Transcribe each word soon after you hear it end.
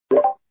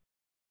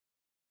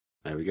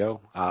There we go.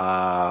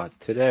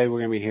 Today we're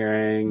going to be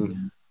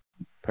hearing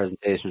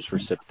presentations for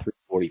SIP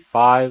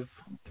 345,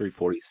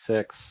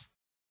 346,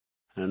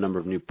 and a number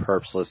of new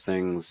perps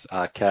listings.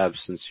 Kev,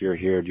 since you're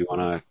here, do you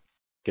want to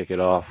kick it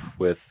off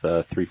with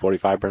the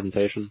 345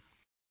 presentation?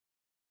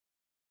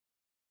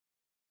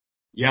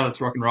 Yeah,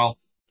 let's rock and roll.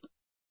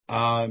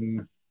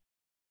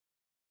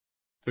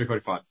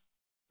 345.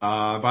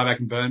 Buyback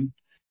and burn.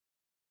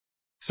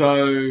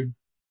 So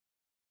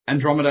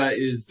Andromeda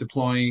is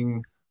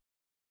deploying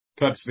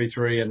Perps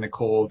v3 and the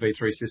core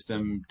v3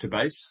 system to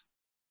base.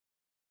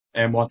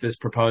 And what this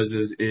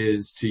proposes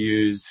is to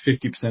use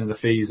 50% of the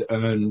fees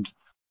earned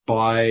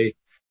by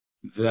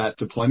that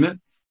deployment,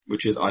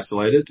 which is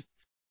isolated,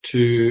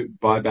 to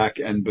buy back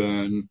and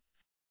burn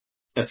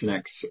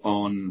SNX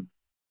on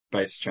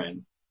base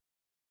chain.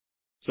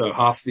 So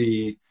half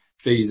the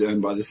fees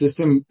earned by the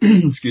system,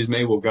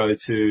 will go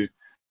to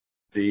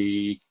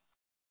the,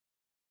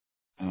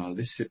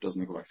 this SIP doesn't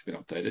look like it's been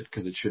updated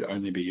because it should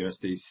only be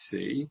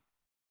USDC,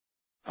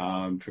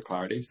 for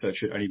clarity. So it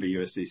should only be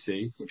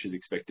USDC, which is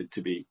expected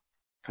to be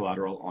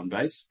collateral on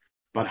base.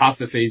 But half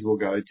the fees will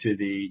go to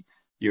the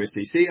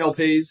USDC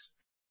LPs,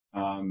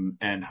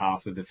 and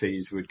half of the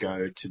fees would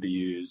go to be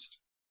used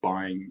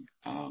buying,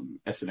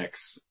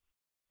 SNX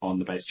on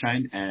the base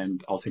chain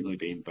and ultimately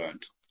being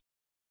burnt.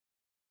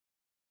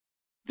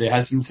 There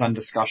has been some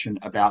discussion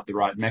about the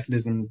right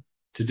mechanism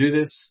to do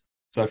this.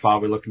 So far,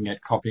 we're looking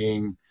at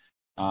copying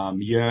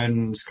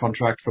Yearn's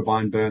contract for buy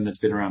and burn that's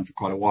been around for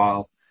quite a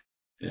while.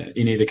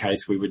 In either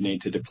case, we would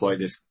need to deploy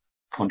this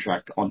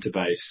contract onto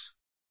base,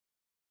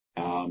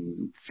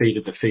 feed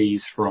it the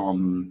fees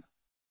from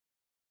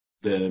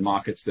the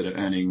markets that are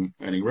earning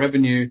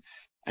revenue,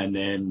 and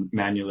then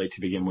manually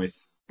to begin with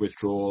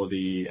withdraw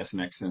the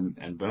SNX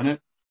and burn it.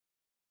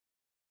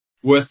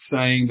 Worth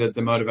saying that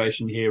the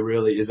motivation here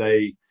really is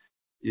a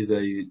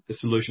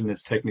solution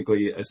that's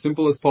technically as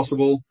simple as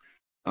possible,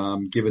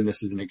 given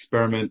this is an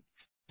experiment.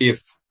 If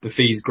the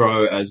fees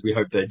grow as we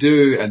hope they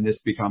do, and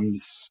this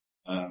becomes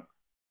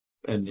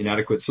an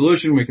inadequate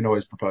solution, we can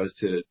always propose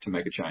to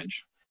make a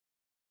change.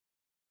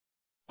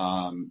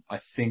 I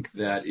think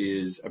that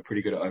is a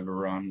pretty good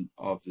overrun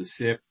of the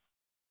SIP.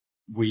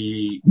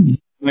 Maybe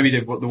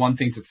the one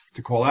thing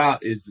to call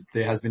out is that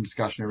there has been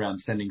discussion around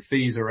sending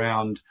fees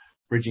around,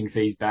 bridging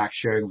fees back,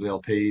 sharing with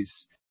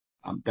LPs.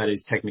 That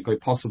is technically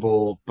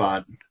possible,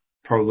 but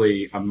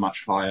probably a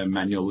much higher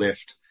manual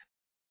lift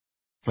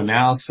for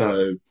now.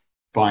 So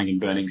buying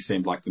and burning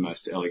seemed like the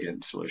most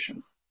elegant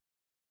solution.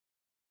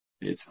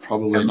 It's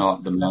probably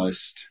not the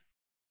most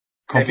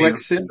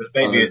complex.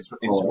 Maybe it's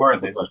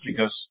worth it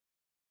because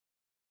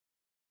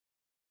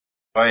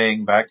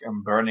buying back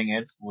and burning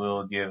it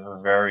will give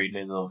very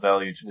little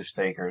value to the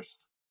stakers.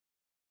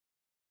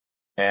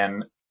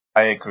 And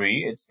I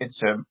agree,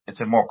 it's a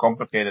more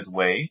complicated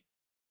way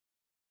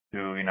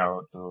to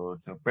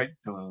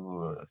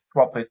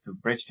swap it, to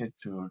bridge it,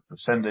 to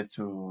send it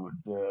to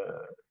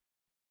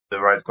the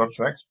right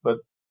contracts. But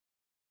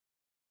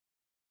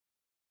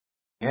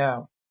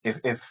yeah,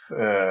 if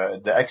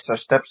the extra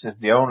steps is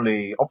the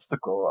only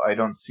obstacle, I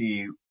don't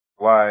see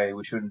why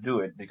we shouldn't do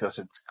it, because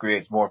it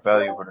creates more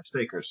value for the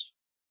stakers.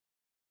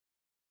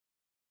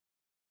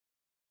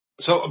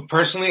 So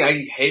personally,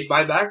 I hate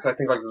buybacks. I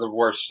think they're the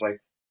worst.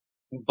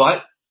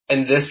 But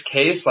in this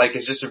case,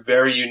 it's just a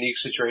very unique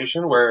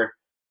situation where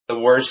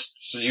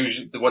what's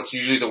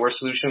usually the worst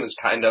solution is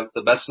kind of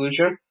the best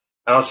solution.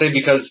 And I'll say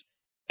because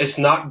it's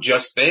not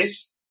just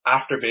base.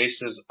 After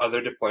base, there's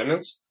other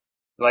deployments.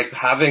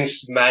 Having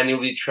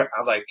manually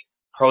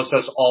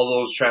process all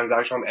those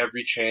transactions on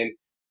every chain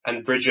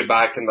and bridge it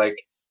back and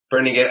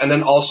burning it. And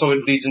then also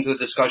it leads into the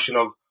discussion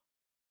of,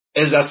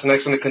 is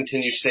SNX going to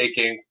continue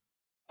staking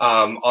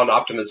on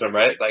Optimism,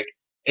 right?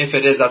 If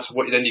it is,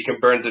 then you can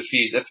burn the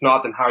fees. If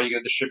not, then how are you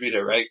going to distribute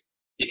it, right?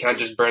 You can't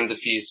just burn the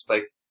fees,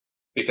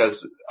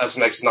 because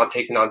SNX is not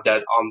taking on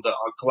debt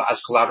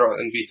as collateral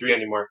in V3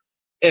 anymore.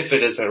 If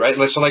it isn't, right?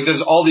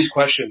 There's all these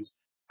questions.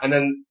 And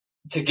then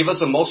to give us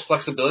the most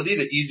flexibility,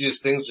 the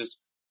easiest thing is just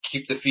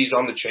keep the fees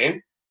on the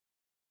chain.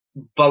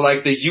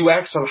 But the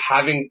UX of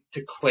having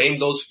to claim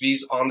those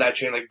fees on that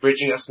chain,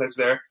 bridging SNX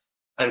there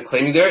and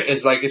claiming there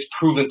is it's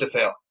proven to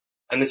fail.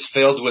 And it's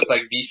failed with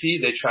Beefy.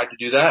 They tried to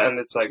do that, and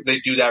it's they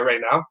do that right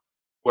now,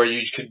 where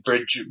you could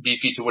bridge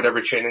Beefy to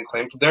whatever chain and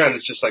claim from there, and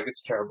it's just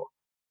it's terrible.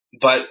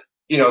 But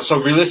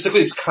so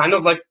realistically, it's kind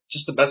of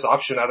just the best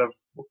option out of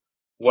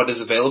what is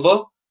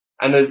available.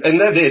 And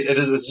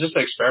it's just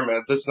an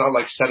experiment. It's not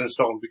set in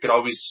stone. We could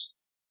always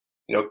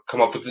come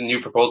up with a new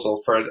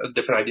proposal for a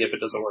different idea if it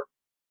doesn't work.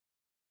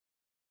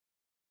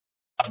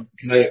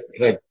 Can I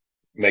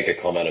make a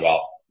comment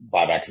about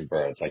buybacks and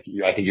burns? I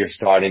think you're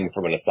starting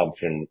from an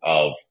assumption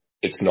of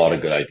it's not a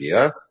good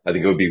idea. I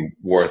think it would be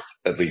worth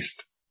at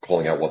least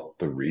calling out what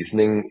the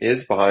reasoning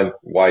is behind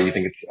why you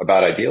think it's a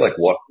bad idea.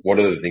 What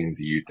are the things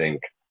that you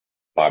think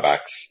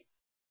buybacks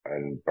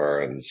and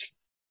burns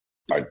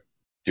are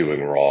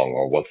doing wrong,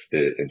 or what's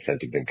the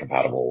incentive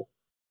incompatible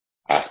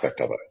aspect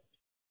of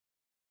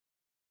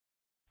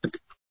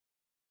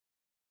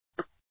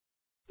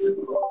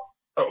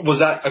it? Was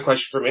that a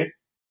question for me?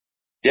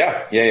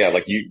 Yeah.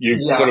 Like you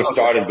Yeah, sort of okay.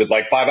 started with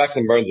like buybacks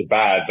and burns are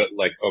bad, but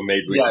like, oh,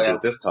 maybe we should do Yeah.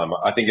 it this time.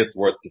 I think it's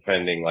worth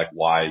defending like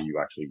why you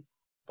actually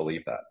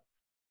believe that.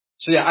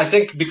 So yeah, I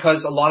think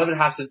because a lot of it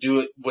has to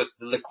do with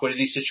the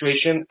liquidity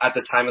situation at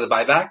the time of the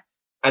buyback,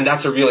 and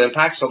that's a real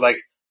impact. So like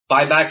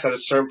buybacks at a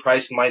certain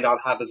price might not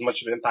have as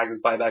much of an impact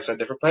as buybacks at a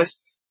different price.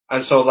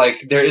 And so like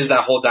there is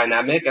that whole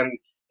dynamic, and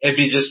it'd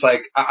be just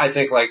like, I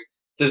think like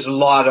there's a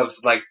lot of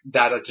like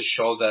data to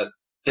show that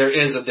there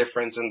is a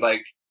difference, and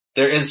like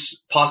there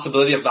is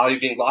possibility of value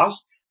being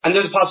lost, and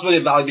there's a possibility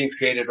of value being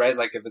created, right?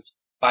 Like if it's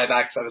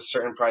buybacks at a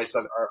certain price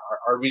that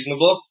are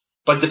reasonable,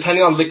 but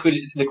depending on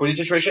liquidity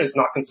situation, it's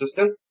not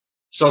consistent.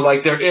 So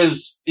like there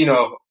is,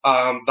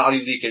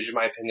 value leakage in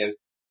my opinion,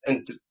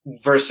 and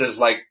versus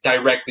like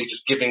directly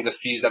just giving the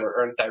fees that are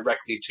earned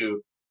directly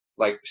to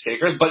like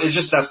stakers, but it's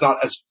just that's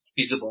not as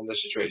feasible in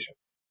this situation.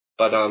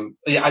 But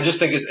yeah, I just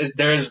think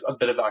there is a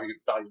bit of value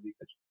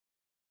leakage.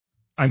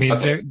 I mean,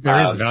 Okay.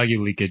 there is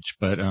value leakage,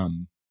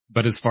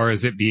 but as far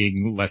as it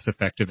being less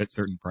effective at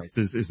certain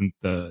prices, isn't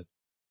the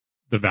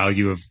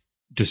value of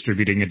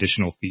distributing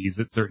additional fees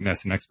at certain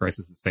SNX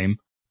prices the same?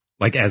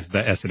 Like as the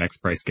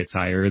SNX price gets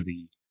higher,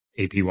 the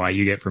APY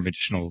you get from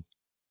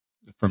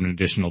an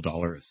additional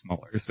dollar is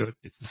smaller. So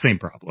it's the same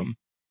problem.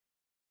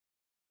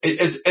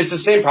 It's the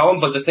same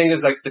problem, but the thing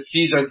is like the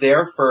fees are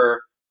there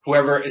for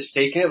whoever is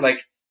staking it. Like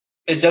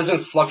it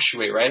doesn't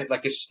fluctuate, right?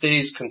 Like it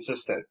stays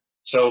consistent.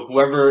 So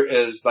whoever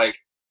is like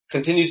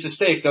continues to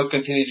stake, they'll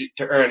continue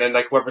to earn, and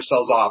like whoever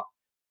sells off,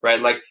 right?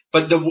 Like,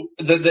 but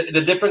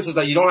the difference is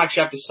that you don't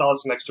actually have to sell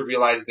SNX to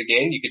realize the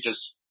gain. You could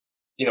just,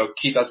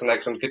 keep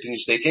SNX and continue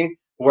staking.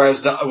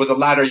 Whereas with the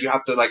latter, you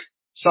have to like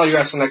sell your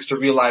SNX to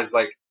realize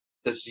like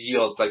this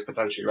yield, like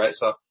potentially, right?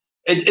 So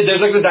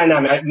there's like this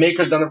dynamic.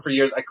 Maker's done it for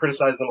years. I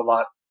criticize them a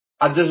lot.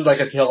 This is like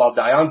a tail I'll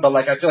die on, but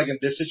like I feel like in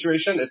this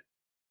situation,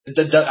 it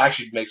does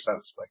actually make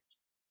sense. Like,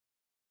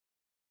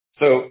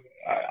 So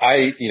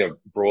I,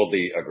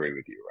 broadly agree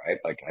with you, right?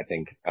 Like I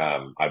think,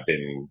 I've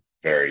been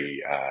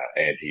very,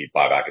 anti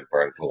buyback and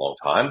burn for a long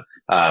time.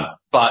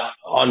 But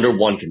under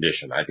one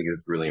condition, I think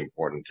it's really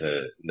important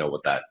to know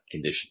what that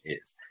condition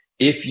is.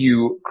 If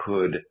you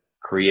could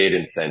create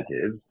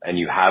incentives and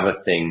you have a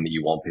thing that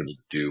you want people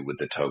to do with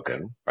the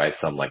token, right?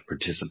 Some like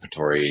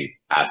participatory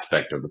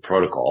aspect of the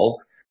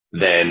protocol,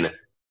 then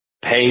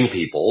paying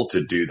people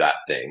to do that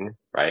thing,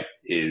 right,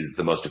 is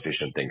the most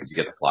efficient thing because you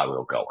get the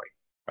flywheel going,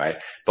 right?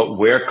 But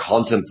we're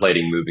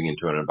contemplating moving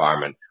into an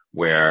environment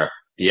where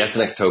the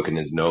SNX token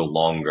is no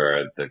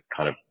longer the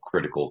kind of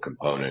critical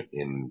component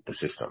in the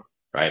system,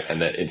 right?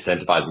 And that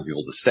incentivizing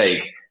people to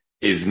stake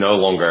is no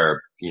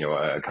longer,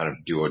 a kind of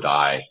do or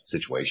die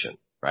situation,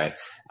 right?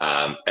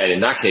 And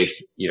in that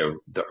case,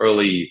 the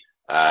early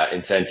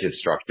incentive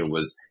structure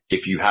was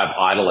if you have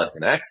idle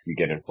SNX, you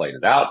get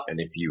inflated out. And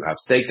if you have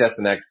staked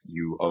SNX,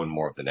 you own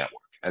more of the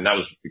network. And that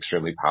was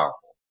extremely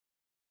powerful.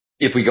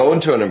 If we go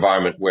into an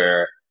environment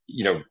where,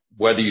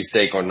 whether you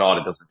stake or not,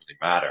 it doesn't really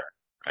matter,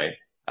 right?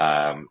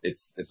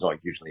 It's not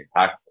hugely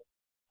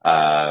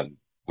impactful.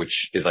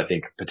 Which is, I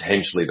think,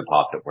 potentially the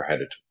path that we're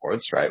headed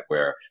towards, right?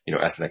 Where,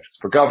 SNX is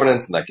for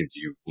governance and that gives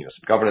you,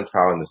 some governance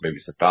power and there's maybe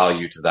some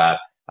value to that.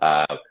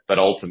 But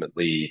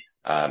ultimately,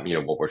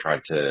 what we're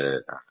trying to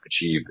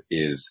achieve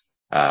is,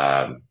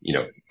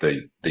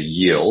 the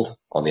yield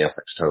on the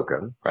SNX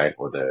token, right?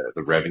 Or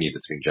the revenue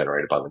that's being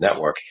generated by the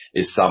network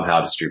is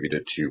somehow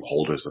distributed to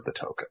holders of the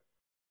token,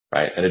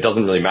 right? And it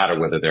doesn't really matter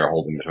whether they're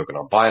holding the token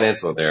on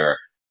Binance or they're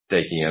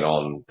staking it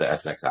on the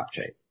SNX app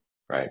chain,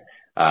 right?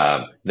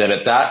 Then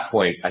at that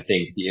point, I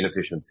think the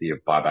inefficiency of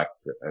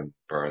buybacks and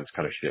burns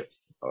kind of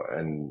shifts.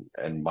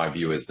 And my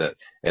view is that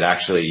it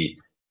actually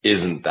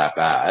isn't that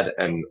bad.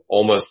 And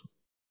almost,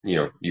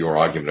 your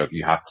argument of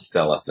you have to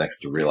sell SNX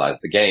to realize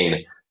the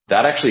gain,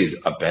 that actually is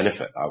a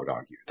benefit, I would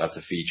argue. That's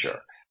a feature.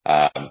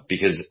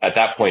 Because at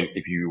that point,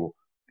 if you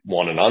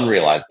want an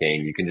unrealized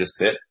gain, you can just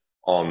sit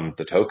on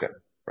the token,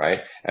 right?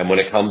 And when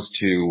it comes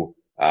to,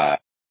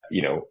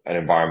 an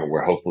environment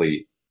where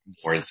hopefully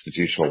more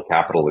institutional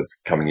capital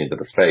is coming into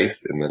the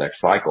space in the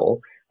next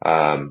cycle.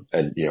 And,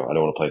 I don't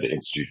want to play the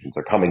institutions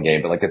are coming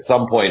game, but like at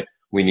some point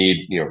we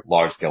need,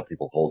 large scale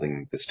people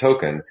holding this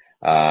token.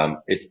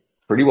 It's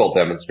pretty well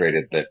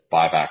demonstrated that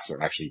buybacks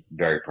are actually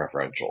very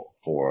preferential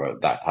for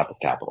that type of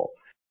capital.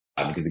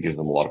 Because it gives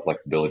them a lot of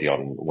flexibility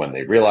on when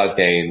they realize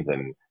gains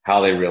and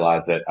how they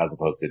realize it as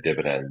opposed to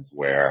dividends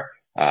where,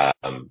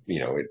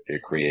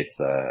 it creates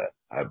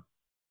a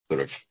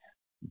sort of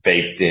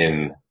baked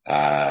in,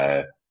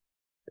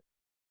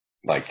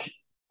 like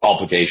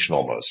obligation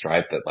almost,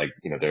 right? That like,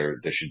 there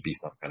should be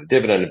some kind of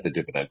dividend. If the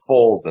dividend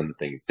falls, then the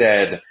thing's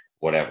dead,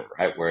 whatever,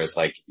 right? Whereas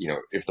like,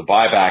 if the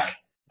buyback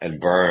and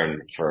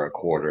burn for a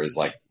quarter is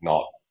like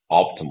not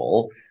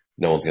optimal,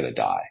 no one's going to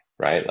die,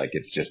 right? Like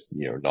it's just,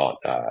 not,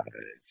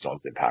 it's not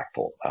as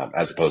impactful,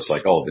 as opposed to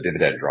like, oh, the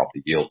dividend dropped,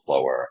 the yield's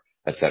lower,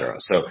 et cetera.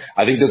 So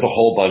I think there's a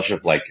whole bunch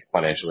of like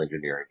financial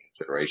engineering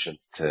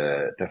considerations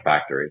to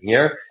factor in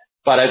here.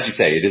 But as you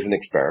say, it is an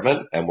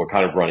experiment and we're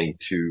kind of running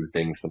two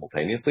things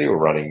simultaneously. We're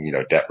running,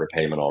 debt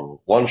repayment on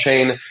one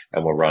chain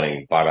and we're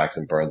running buybacks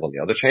and burns on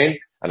the other chain.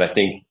 And I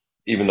think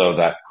even though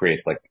that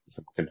creates like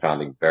some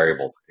confounding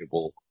variables, it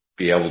will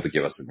be able to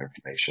give us some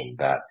information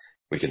that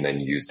we can then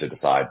use to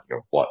decide,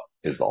 what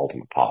is the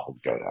ultimate path to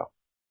go down.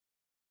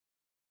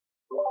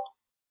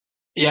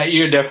 Yeah,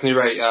 you're definitely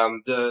right.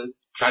 The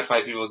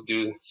TradFi people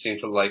do seem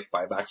to like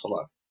buybacks a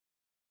lot.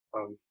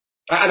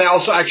 And I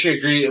also actually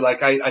agree.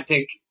 Like, I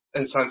think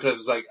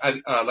incentives like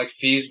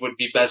fees would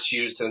be best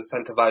used to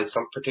incentivize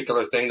some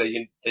particular thing that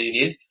you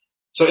need.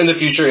 So in the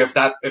future,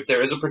 if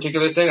there is a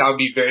particular thing, I would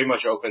be very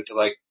much open to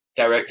like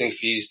directing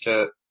fees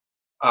to,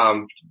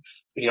 having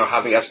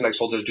SNX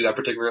holders do that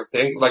particular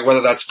thing. Like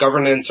whether that's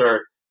governance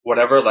or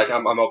whatever, like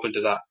I'm open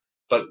to that.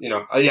 But,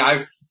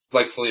 I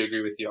like fully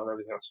agree with you on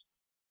everything else.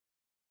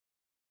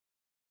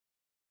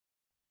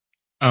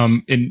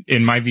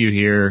 In my view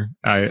here,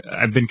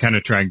 I've been kind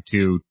of trying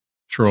to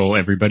troll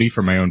everybody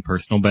for my own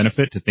personal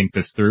benefit to think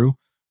this through.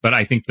 But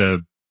I think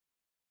the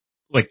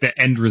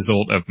end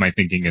result of my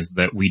thinking is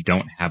that we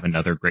don't have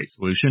another great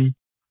solution.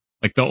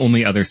 Like the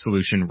only other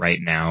solution right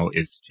now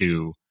is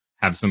to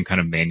have some kind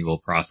of manual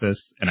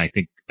process. And I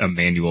think a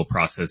manual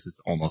process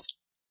is almost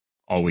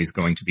always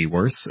going to be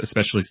worse,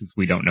 especially since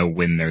we don't know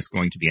when there's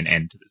going to be an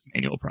end to this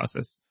manual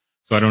process.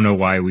 So I don't know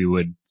why we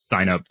would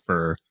sign up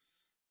for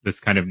this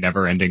kind of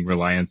never-ending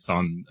reliance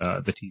on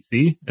the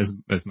TC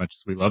as much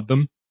as we love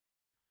them,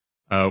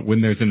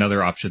 when there's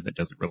another option that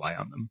doesn't rely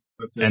on them.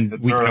 But And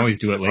we can always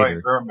do it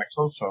later. Vermex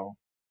also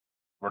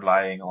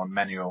relying on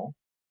manual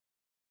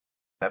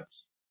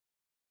steps.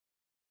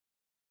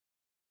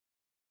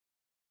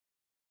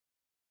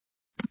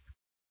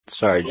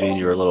 Sorry, Gene,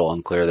 you were a little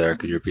unclear there.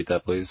 Could you repeat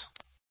that, please?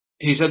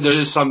 He said there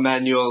is some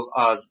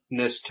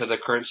manualness to the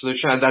current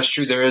solution, and that's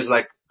true. There is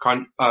like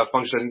functions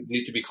that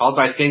need to be called,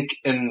 but I think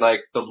in like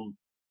the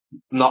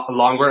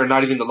longer, or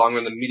not even the longer,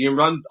 in the medium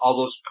run, all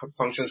those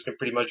functions can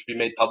pretty much be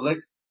made public.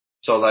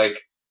 So like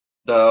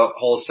the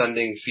whole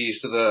sending fees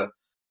to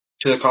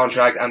the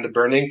contract and the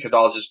burning could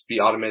all just be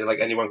automated. Like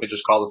anyone could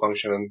just call the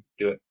function and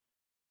do it.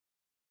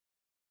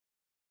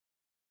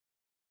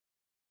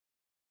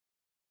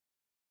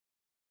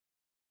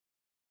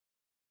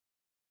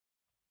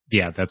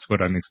 Yeah, that's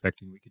what I'm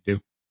expecting we could do.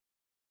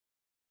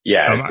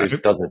 Yeah,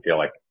 it doesn't feel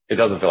like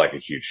a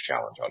huge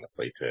challenge,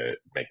 honestly, to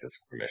make this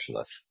a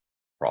permissionless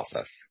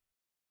process.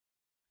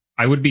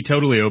 I would be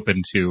totally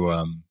open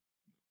to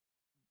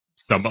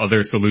some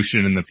other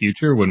solution in the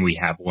future when we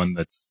have one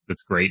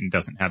that's great and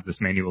doesn't have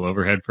this manual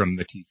overhead from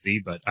the TC.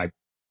 But I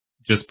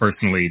just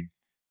personally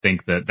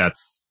think that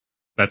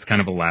that's kind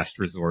of a last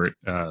resort.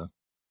 The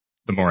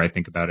more I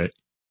think about it.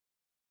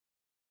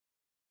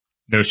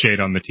 No shade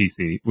on the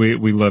TC.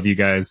 We love you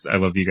guys. I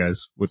love you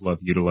guys. Would love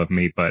you to love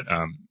me, but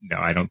no,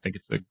 I don't think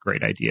it's a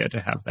great idea to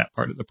have that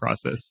part of the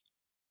process.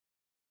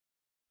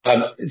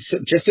 So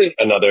just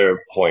another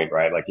point,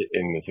 right? Like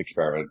in this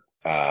experiment,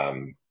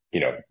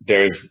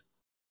 there's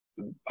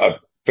a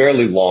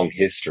fairly long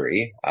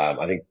history.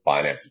 I think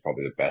Binance is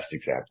probably the best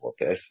example of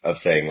this, of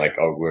saying like,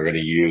 oh, we're going to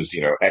use,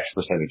 X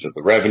percentage of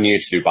the revenue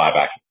to do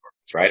buybacks,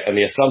 right? And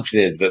the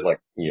assumption is that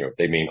like,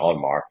 they mean on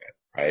market,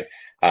 right?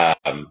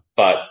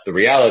 But the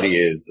reality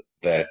is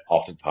that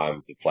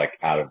oftentimes it's like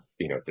out of,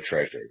 the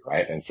treasury,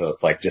 right? And so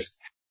it's like just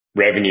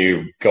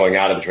revenue going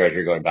out of the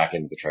treasury, going back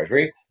into the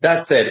treasury.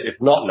 That said,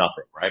 it's not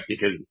nothing, right?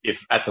 Because if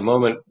at the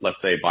moment,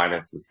 let's say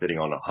Binance was sitting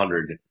on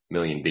 100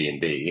 million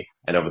BNB,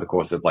 and over the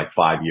course of like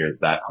 5 years,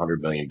 that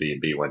 100 million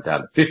BNB went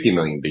down to 50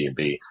 million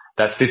BNB,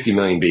 that's 50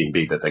 million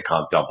BNB that they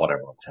can't dump on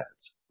everyone's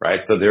heads,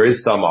 right? So there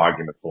is some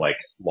argument for like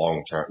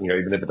long term,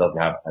 even if it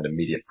doesn't have an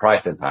immediate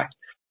price impact,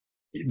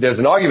 there's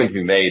an argument to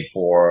be made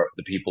for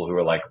the people who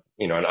are like,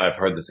 and I've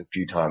heard this a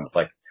few times,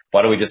 like,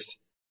 why don't we just,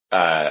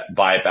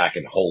 buy it back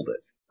and hold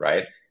it,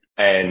 right?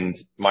 And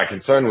my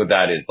concern with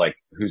that is like,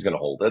 who's going to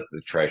hold it?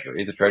 The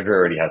treasury. The treasury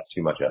already has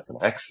too much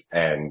SNX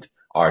and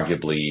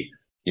arguably,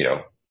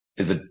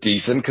 is a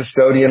decent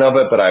custodian of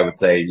it, but I would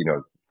say,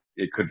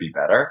 it could be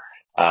better.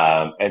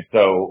 And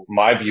so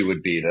my view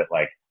would be that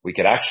like, we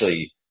could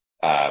actually,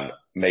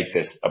 make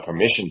this a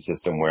permission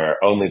system where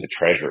only the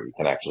treasury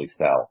can actually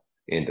sell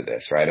into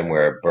this, right? And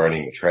we're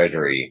burning the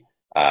treasury,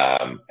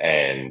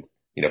 and,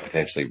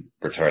 potentially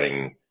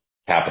returning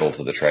capital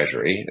to the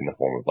treasury in the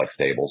form of like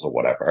stables or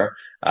whatever,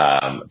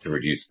 to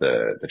reduce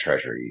the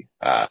treasury,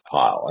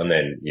 pile. And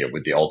then,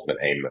 with the ultimate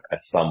aim at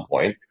some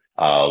point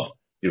of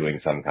doing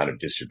some kind of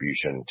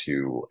distribution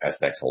to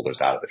SNX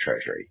holders out of the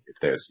treasury if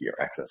there's,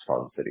 excess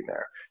funds sitting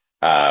there.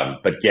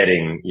 But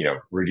getting,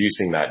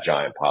 reducing that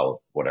giant pile of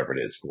whatever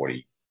it is,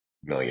 40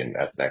 million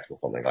SNX or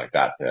something like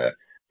that to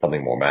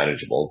something more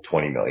manageable,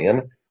 20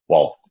 million,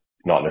 while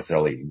not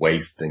necessarily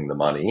wasting the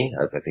money,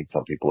 as I think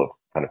some people have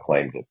kind of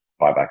claimed that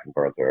buybacks and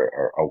burns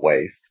are a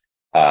waste.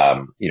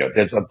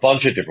 There's a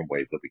bunch of different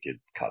ways that we could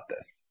cut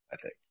this, I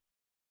think.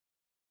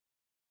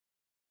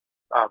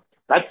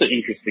 That's an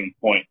interesting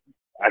point,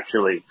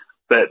 actually.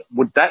 But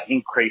would that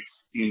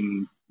increase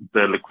in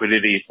the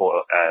liquidity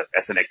for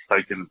SNX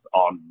tokens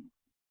on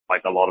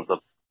like a lot of the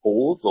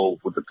pools, or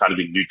would it kind of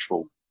be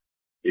neutral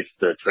if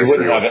the It treasury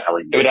wouldn't have was it.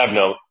 telling It you?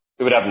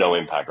 would have no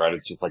impact, right?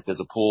 It's just like there's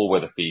a pool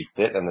where the fees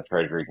sit, and the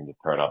treasury can just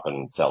turn up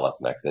and sell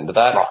SNX into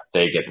that. Right.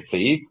 They get the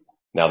fees.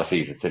 Now the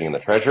fees are sitting in the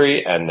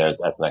treasury, and there's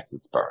SNX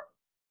that's burned,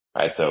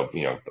 right? So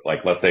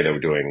like let's say they were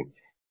doing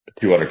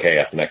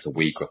 200K SNX a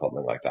week or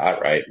something like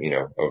that, right?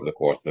 Over the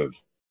course of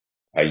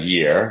a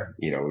year,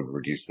 we would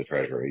reduce the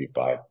treasury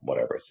by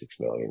whatever, 6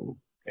 million,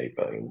 8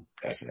 million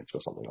SNX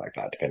or something like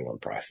that, depending on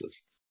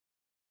prices.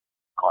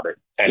 Got it.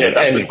 And, Yeah,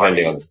 that's and the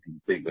depending on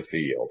thing. the fee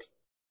yield.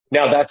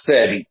 Now that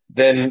said,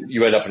 then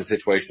you end up in a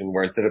situation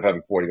where instead of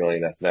having 40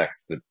 million SNX,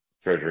 the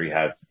treasury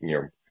has,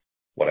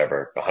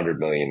 whatever, 100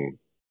 million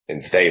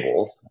in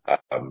stables,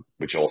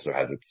 which also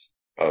has its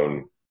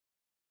own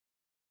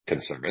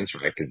concerns,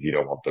 right? Because you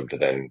don't want them to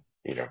then,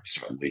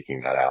 start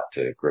leaking that out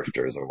to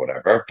grifters or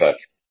whatever. But,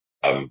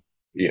 I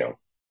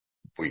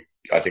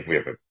think we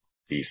have a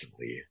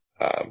decently,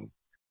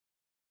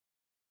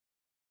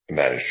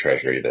 managed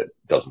treasury that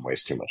doesn't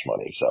waste too much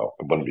money. So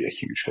it wouldn't be a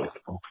huge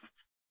concern.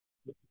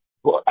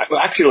 Well,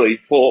 actually,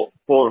 for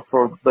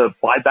the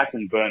buyback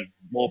and burn,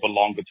 more of a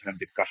longer term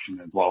discussion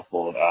as well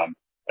for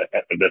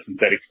the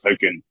synthetics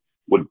token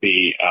would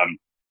be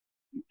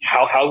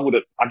how would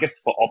it? I guess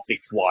for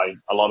optics wise,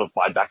 a lot of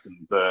buyback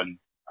and burn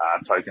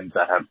tokens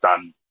that have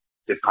done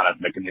this kind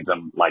of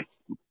mechanism, like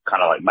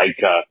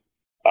Maker,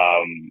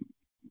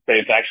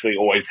 they've actually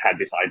always had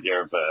this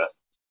idea of a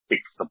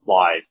fixed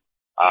supply,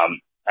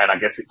 and I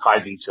guess it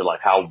ties into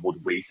like how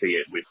would we see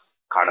it with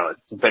kind of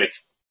synthetic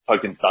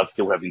tokens does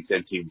still have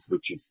incentives,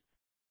 which is,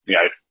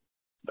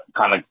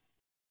 kind of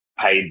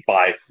paid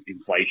by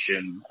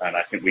inflation. And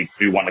I think we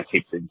do want to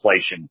keep the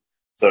inflation.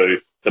 So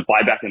the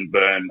buyback and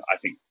burn, I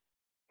think,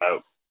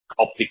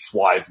 optics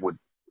wise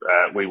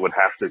we would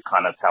have to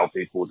kind of tell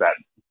people that,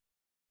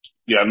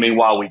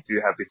 meanwhile we do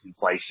have this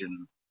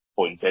inflation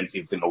for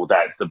incentives and all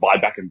that, the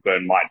buyback and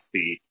burn might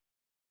be,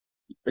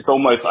 it's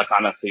almost, I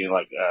kind of see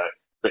like,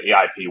 the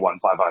EIP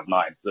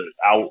 1559,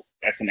 our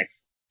SNX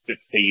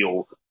fee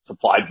or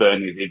supply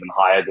burn is even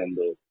higher than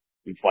the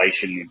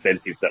inflation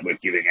incentives that we're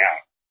giving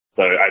out.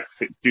 So I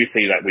do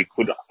see that we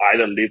could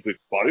either live with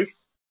both,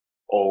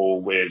 or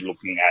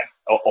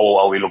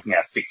are we looking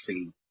at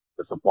fixing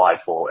the supply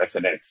for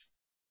SNX?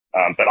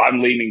 But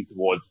I'm leaning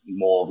towards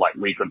more like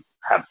we could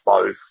have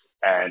both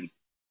and,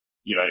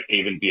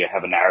 even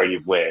have a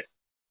narrative where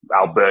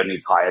our burn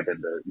is higher than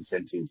the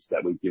incentives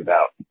that we give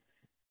out.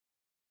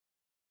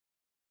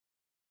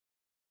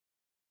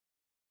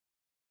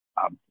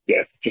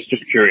 Just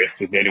curious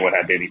if anyone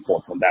had any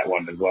thoughts on that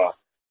one as well,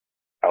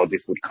 how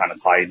this would kind of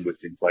tie in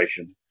with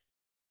inflation.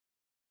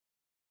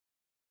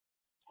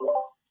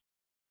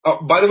 Oh,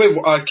 by the way,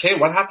 Kate,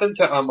 what happened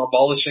to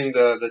abolishing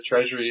the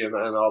treasury and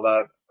all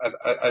that?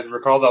 I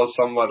recall that was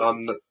somewhat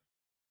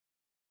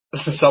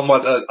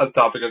a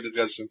topic of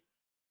discussion.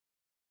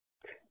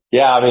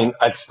 Yeah, I mean,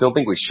 I still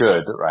think we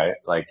should, right?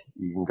 Like,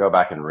 you can go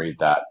back and read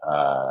that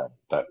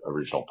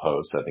original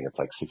post. I think it's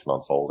like 6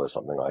 months old or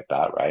something like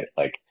that, right?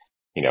 Like,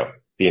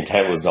 the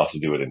intent was not to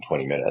do it in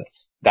 20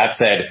 minutes. That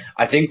said,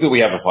 I think that we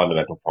have a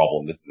fundamental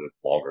problem. This is a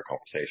longer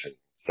conversation,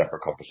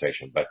 separate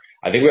conversation, but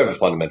I think we have a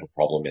fundamental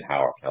problem in how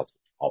our councils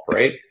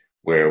operate,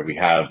 where we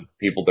have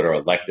people that are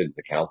elected to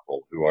the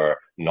council who are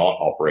not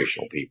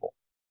operational people,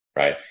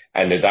 right?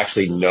 And there's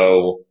actually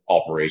no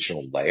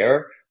operational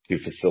layer to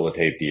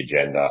facilitate the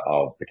agenda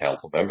of the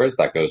council members.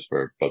 That goes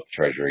for both the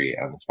Treasury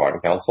and the Spartan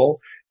Council.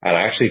 And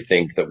I actually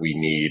think that we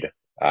need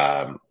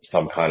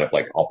some kind of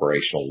like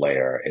operational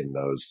layer in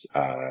those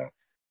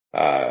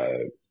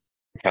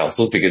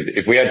councils, because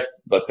if we had,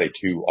 let's say,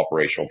 2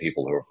 operational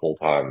people who are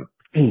full-time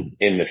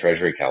in the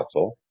Treasury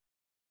Council,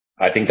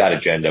 I think that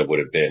agenda would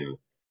have been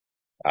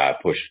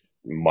pushed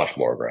much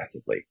more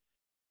aggressively.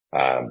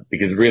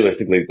 Because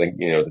realistically, like,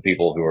 the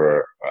people who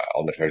are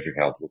on the Treasury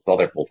Council, it's not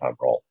their full-time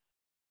role,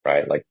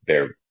 right? Like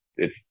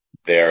it's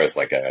there as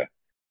like a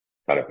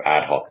kind of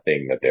ad hoc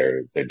thing that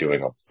they're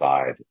doing on the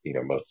side.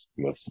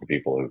 Most of the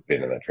people who've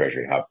been in the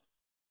Treasury have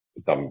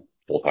some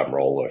full-time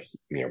role, or,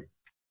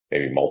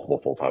 maybe multiple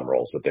full-time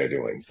roles that they're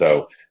doing.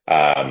 So,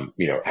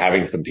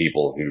 having some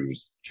people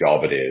whose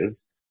job it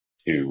is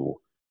to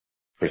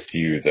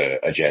pursue the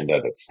agenda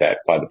that's set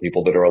by the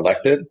people that are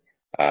elected,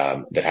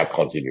 that have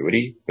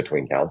continuity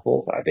between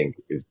councils, I think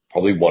is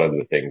probably one of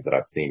the things that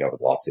I've seen over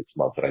the last 6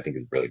 months that I think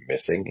is really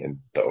missing in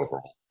the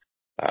overall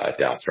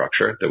DAO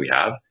structure that we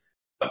have.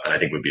 And I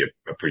think would be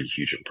a pretty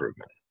huge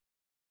improvement.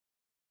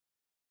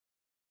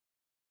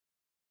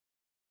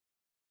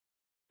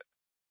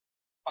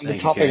 On the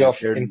topic of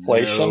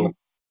inflation,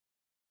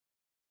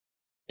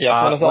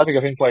 on the topic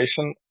of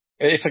inflation,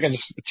 if I can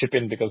just chip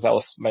in because that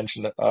was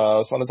mentioned. So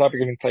on the topic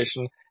of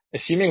inflation,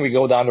 assuming we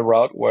go down the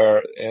route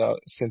where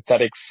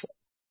synthetics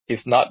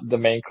is not the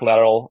main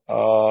collateral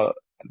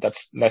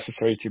that's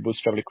necessary to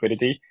bootstrap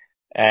liquidity,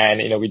 and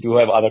we do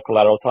have other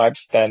collateral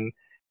types, then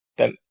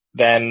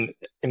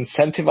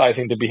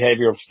incentivizing the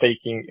behavior of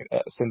staking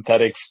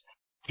synthetics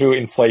through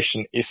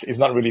inflation is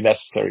not really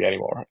necessary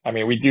anymore. I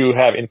mean, we do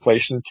have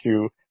inflation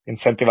to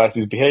incentivize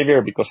this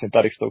behavior because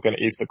synthetics token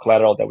is the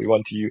collateral that we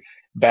want to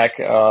back,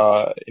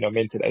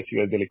 minted as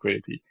USD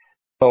liquidity.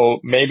 So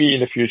maybe in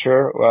the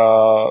future,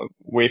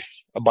 with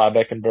a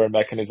buyback and burn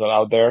mechanism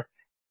out there,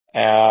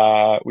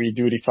 we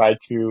do decide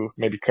to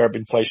maybe curb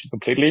inflation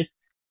completely,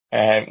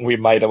 and we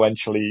might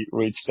eventually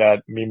reach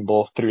that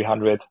memeable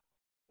 300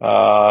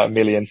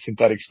 million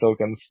synthetics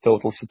tokens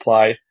total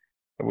supply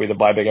with a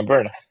buyback and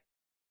burn.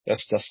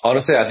 That's just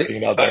honestly, I think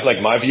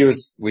like my view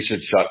is we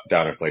should shut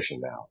down inflation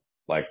now.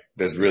 Like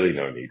there's really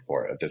no need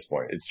for it at this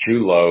point. It's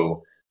too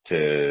low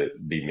to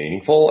be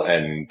meaningful,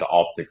 and the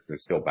optics are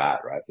still bad,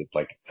 right? It's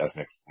like that's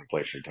an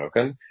inflationary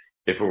token.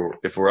 If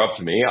it were up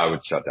to me, I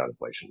would shut down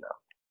inflation now.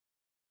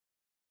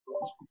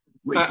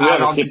 We have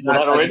a SIP for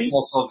that already? It's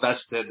also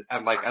vested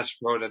and like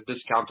escrowed and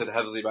discounted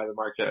heavily by the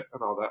market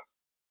and all that.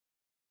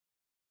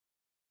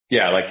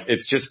 Yeah, like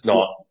it's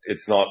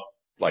not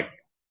like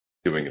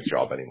doing its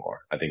job anymore.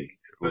 I think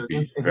it would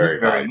be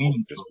very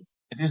meaningful.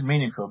 It is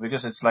meaningful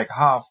because it's like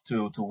half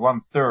to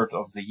 1/3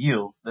 of the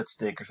yield that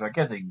stakers are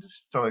getting.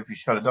 So if you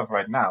shut it off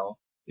right now,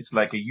 it's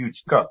like a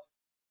huge cut.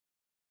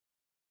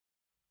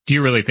 Do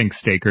you really think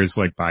stakers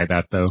like buy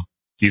that though?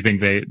 Do you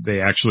think they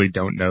actually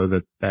don't know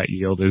that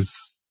yield is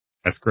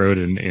escrowed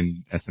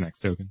in SNX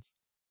tokens?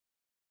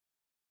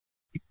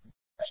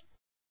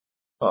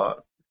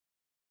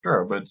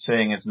 Sure, but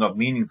saying it's not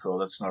meaningful,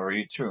 that's not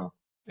really true.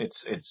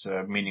 It's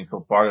a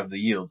meaningful part of the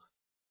yield.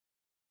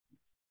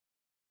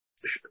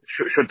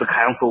 Should the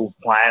council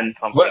plan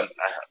something,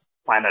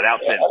 plan it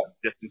out then,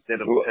 just instead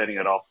of turning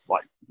it off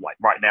like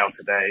right now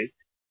today?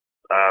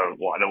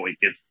 Why don't we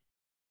just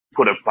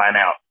put a plan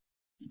out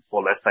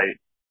for, let's say,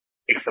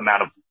 X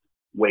amount of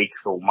weeks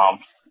or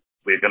months?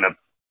 We're going to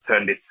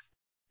turn this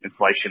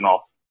inflation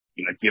off,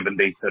 given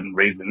these certain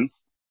reasons.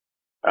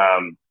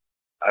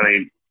 I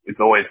mean,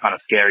 it's always kind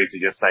of scary to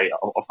just say,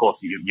 of course,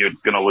 you're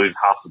going to lose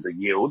half of the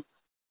yield,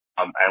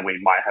 and we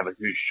might have a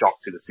huge shock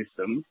to the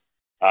system.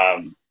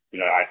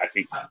 I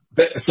think.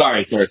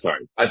 Sorry.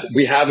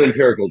 We have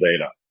empirical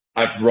data.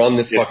 I've run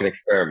this fucking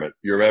experiment.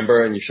 You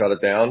remember? And you shut it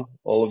down,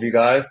 all of you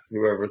guys,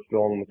 whoever's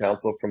still on the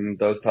council from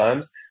those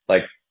times.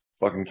 Like,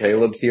 fucking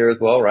Caleb's here as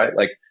well, right?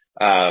 Like,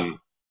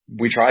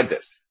 we tried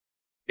this.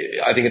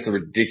 I think it's a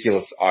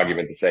ridiculous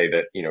argument to say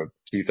that,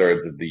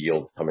 2/3 of the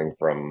yield's coming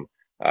from,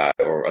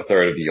 or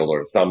 1/3 of the yield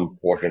or some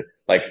portion.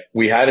 Like,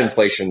 we had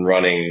inflation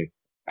running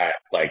at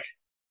like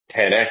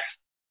 10x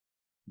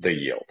the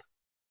yield.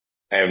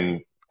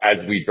 And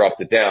as we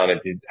dropped it down,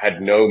 it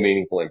had no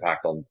meaningful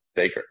impact on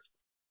stakers.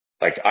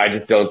 Like, I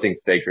just don't think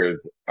stakers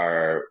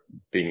are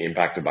being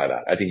impacted by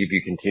that. I think if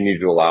you continue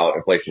to allow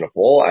inflation to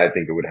fall, I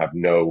think it would have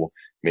no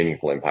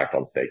meaningful impact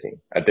on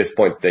staking. At this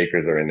point,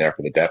 stakers are in there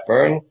for the debt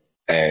burn,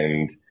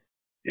 and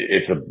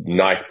it's a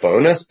nice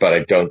bonus, but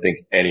I don't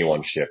think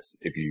anyone shifts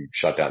if you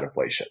shut down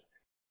inflation.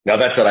 Now,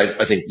 that said,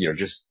 I think,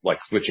 just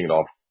like switching it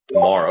off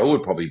tomorrow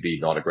would probably be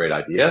not a great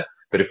idea.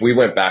 But if we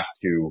went back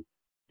to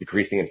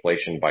decreasing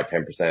inflation by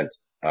 10%,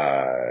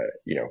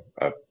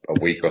 a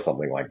week or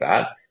something like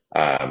that,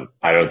 I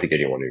don't think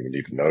anyone would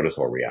even notice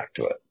or react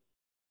to it.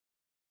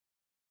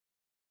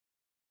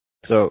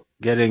 So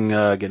getting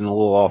a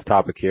little off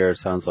topic here,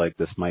 sounds like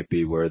this might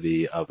be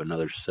worthy of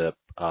another sip.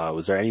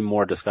 Was there any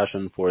more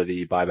discussion for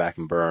the buyback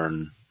and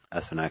burn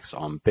SNX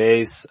on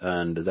base?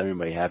 And does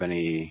anybody have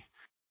any?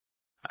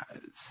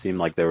 It seemed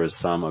like there was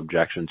some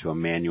objection to a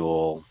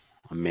manual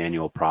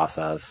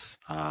process.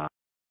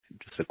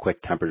 Just a quick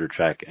temperature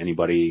check.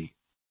 Would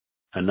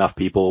enough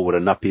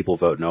people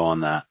vote no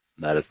on that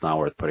it's not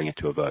worth putting it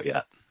to a vote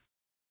yet?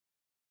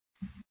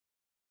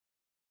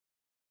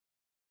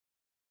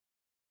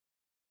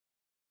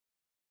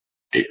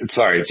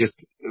 Sorry,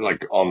 just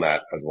like on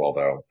that as well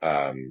though.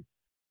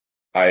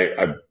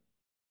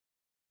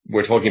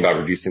 We're talking about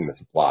reducing the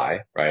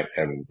supply, right?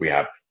 And we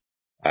have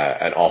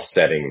an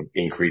offsetting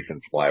increase in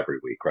supply every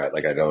week, right?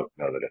 Like, I don't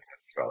know that it's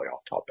necessarily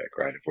off topic,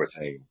 right? If we're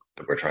saying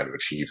that we're trying to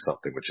achieve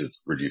something which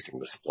is reducing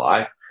the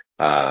supply,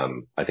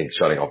 I think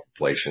shutting off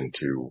inflation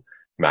to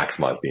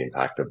maximize the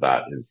impact of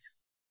that is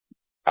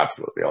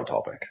absolutely on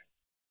topic.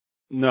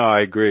 No,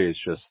 I agree. It's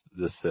just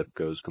this SIP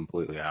goes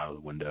completely out of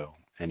the window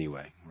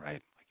anyway,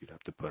 right? Like, you'd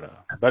have to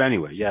but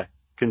anyway, yeah,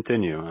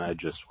 continue. I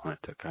just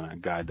wanted to kind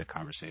of guide the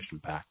conversation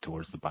back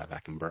towards the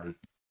buyback and burn.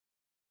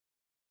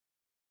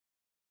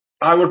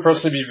 I would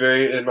personally be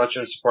very much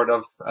in support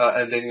of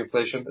ending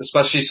inflation,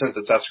 especially since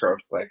it's escrowed.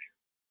 Like,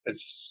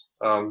 it's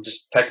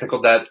just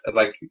technical debt.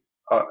 Like,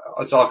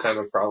 it's all kind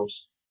of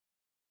problems.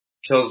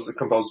 Kills the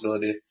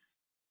composability,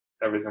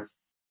 everything.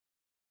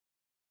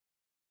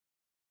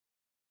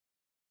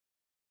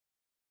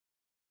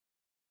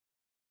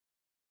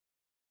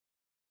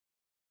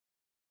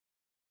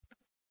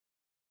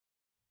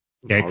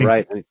 Yeah, All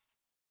right.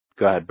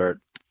 Go ahead, Bert.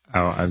 Oh,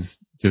 I was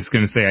just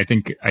going to say, I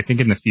think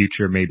in the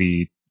future,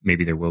 maybe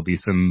there will be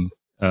some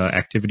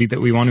activity that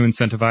we want to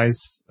incentivize.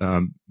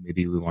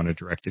 Maybe we want to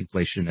direct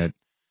inflation at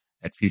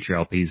future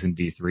LPs in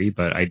V3,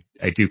 but I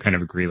do kind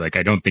of agree. Like,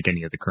 I don't think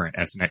any of the current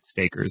SNX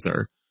stakers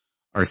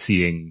are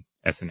seeing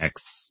SNX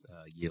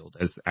yield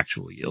as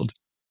actual yield.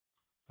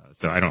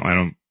 So I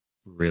don't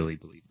really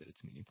believe that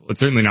it's meaningful. It's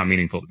certainly not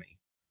meaningful to me.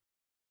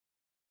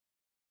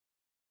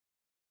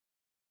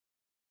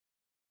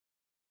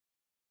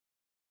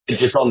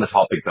 Just on the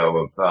topic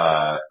though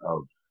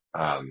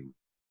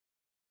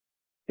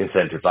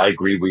incentives, I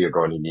agree we are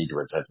going to need to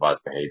incentivize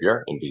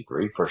behavior in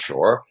V3 for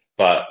sure.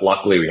 But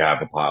luckily we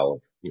have a pile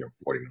of,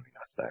 40 million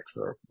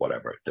SNX or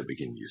whatever that we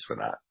can use for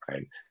that,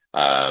 right?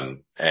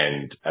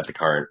 And at the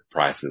current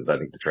prices, I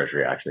think the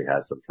treasury actually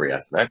has some free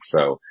SNX.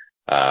 So,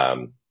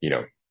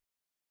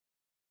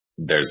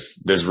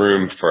 there's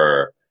room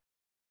for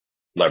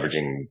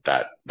leveraging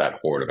that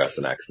hoard of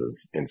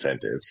SNX's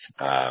incentives,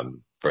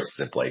 versus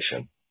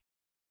inflation.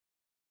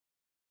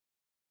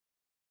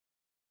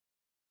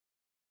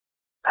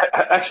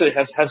 Actually,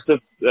 has the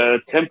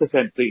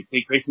 10%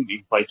 decreasing the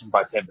inflation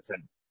by 10%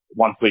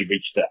 once we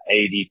reach the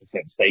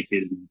 80%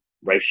 staking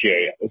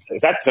ratio, is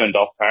that turned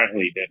off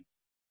currently then?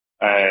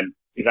 And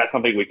is that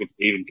something we could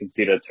even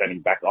consider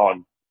turning back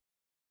on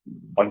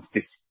once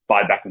this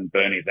buyback and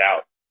burn is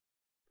out?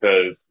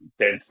 Because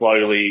then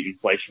slowly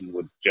inflation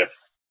would just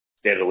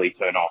steadily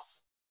turn off.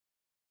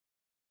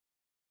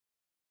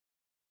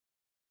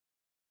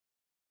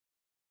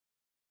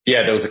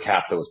 Yeah, there was a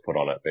cap that was put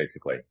on it,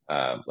 basically,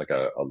 like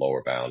a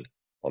lower bound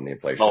on the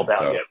inflation. Lower bound,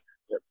 so,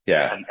 yep.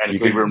 Yeah, and you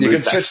could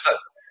could switch that.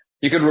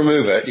 You could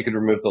remove it. You could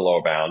remove the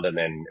lower bound, and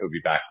then it would be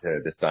back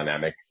to this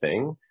dynamic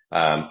thing.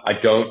 I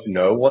don't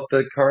know what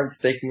the current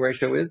staking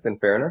ratio is. In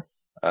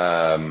fairness,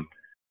 I'm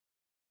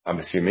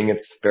assuming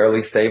it's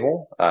fairly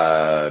stable,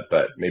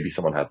 but maybe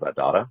someone has that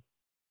data.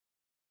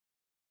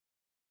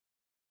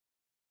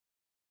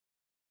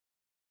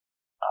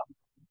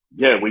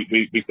 Yeah, we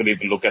could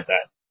even look at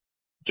that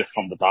just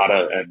from the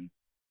data, and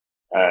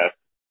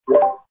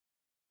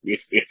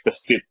if the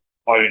SIP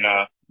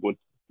owner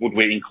would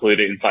we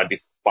include it inside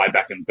this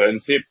buyback and burn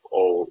SIP,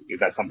 or is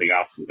that something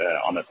else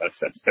on a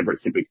separate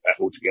SIP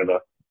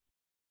altogether?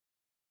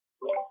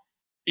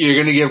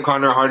 You're gonna give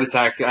Connor a heart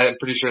attack. I'm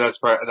pretty sure that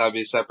would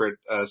be a separate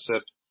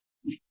SIP.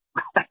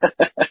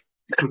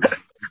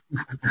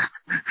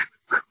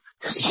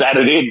 Stat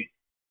it in.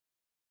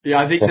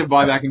 Yeah, I think the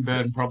buyback and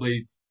burn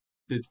probably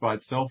sits by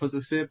itself as a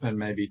SIP, and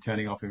maybe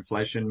turning off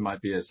inflation might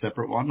be a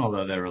separate one,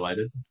 although they're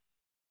related.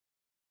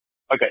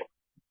 Okay.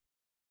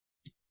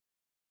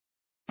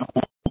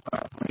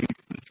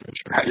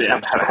 Yeah,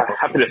 I'm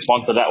happy to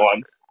sponsor that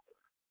one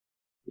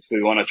if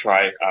we want to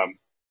try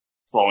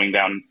slowing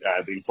down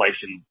the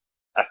inflation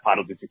as part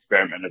of this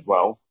experiment as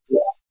well.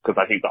 Because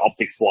I think the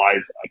optics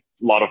wise, a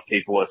lot of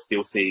people are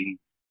still seeing,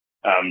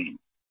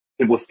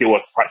 people still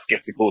are quite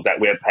skeptical that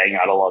we're paying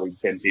out a lot of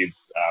incentives,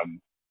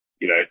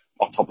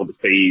 on top of the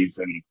fees,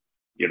 and,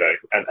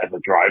 as a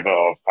driver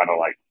of kind of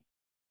like,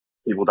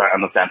 people don't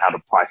understand how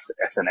to price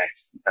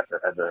SNX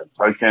as a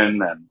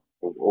token and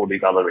all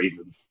these other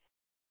reasons.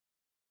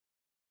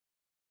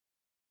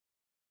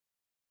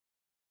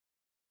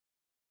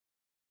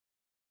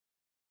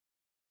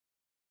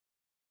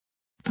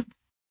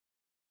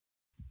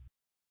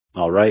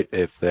 All right.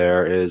 If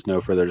there is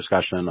no further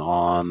discussion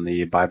on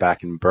the buyback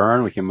and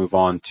burn, we can move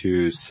on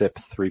to SIP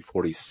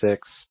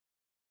 346,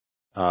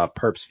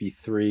 Perps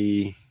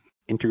V3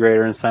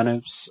 integrator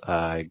incentives.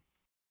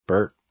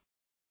 Bert,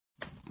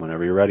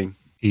 whenever you're ready.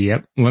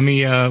 Yep. Let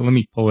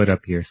me pull it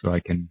up here so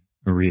I can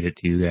read it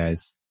to you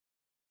guys.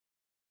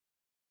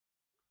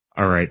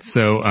 All right.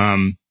 So,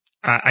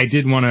 I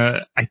did want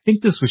to, I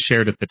think this was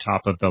shared at the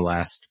top of the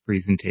last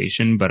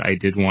presentation, but I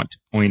did want to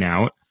point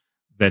out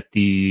that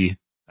the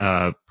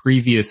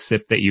previous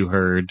SIP that you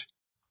heard,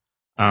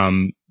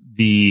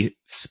 the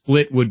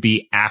split would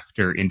be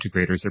after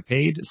integrators are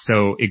paid.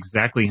 So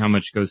exactly how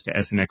much goes to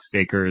SNX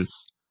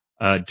stakers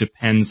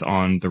depends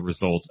on the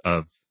result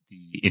of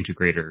the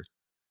integrator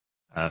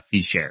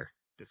fee share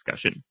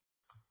discussion.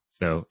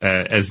 So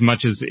as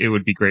much as it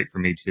would be great for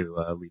me to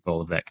leave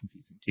all of that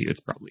confusing to you,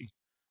 it's probably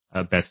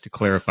best to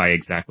clarify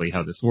exactly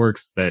how this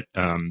works, that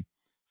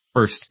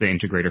first the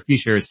integrator fee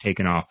share is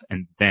taken off,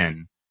 and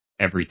then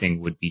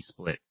everything would be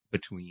split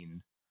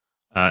between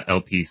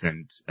LPs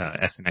and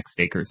SNX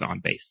stakers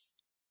on base.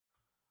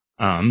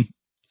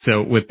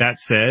 So with that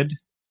said,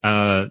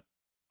 I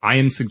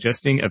am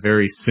suggesting a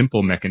very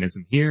simple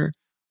mechanism here,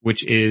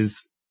 which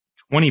is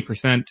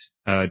 20%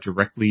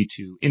 directly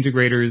to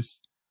integrators.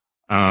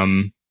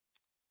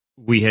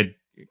 We had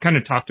kind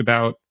of talked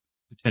about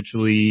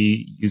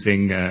potentially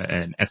using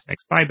an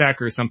SNX buyback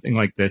or something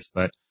like this,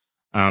 but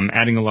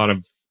adding a lot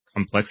of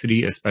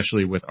complexity,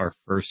 especially with our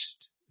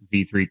first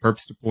V3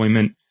 perps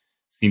deployment,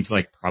 seems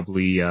like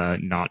probably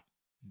not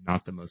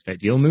the most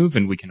ideal move,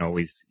 and we can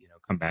always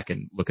come back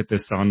and look at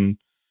this on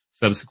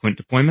subsequent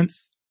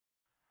deployments.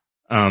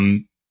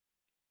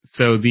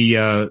 So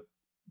the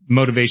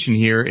motivation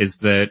here is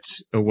that,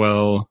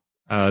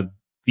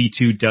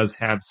 V2 does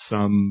have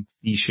some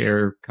fee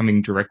share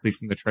coming directly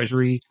from the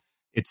treasury.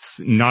 It's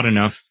not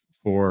enough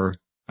for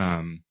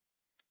kind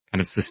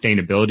of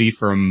sustainability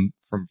from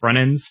front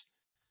ends.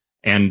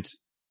 And,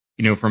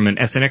 from an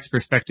SNX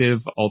perspective,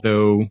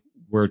 although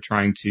we're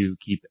trying to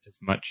keep as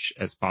much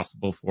as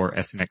possible for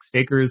SNX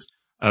stakers,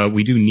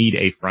 we do need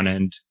a front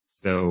end.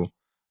 So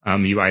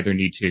You either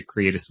need to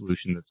create a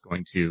solution that's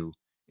going to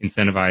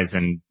incentivize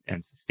and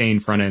sustain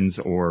front ends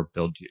or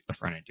build a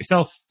front end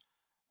yourself.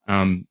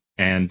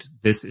 And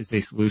this is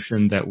a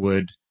solution that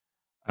would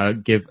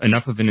give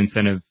enough of an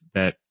incentive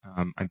that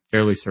I'm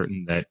fairly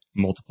certain that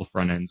multiple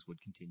front ends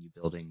would continue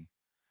building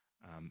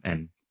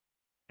and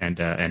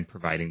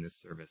providing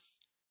this service.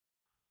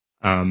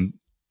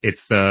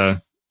 It's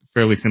a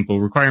fairly simple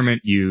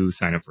requirement. You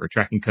sign up for a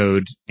tracking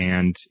code,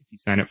 and if you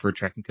sign up for a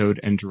tracking code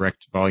and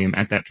direct volume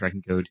at that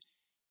tracking code,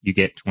 you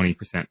get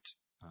 20%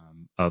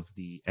 of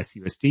the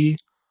SUSD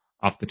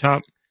off the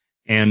top.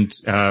 And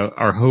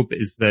our hope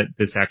is that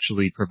this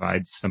actually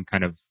provides some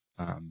kind of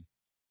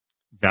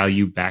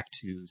value back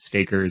to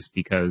stakers,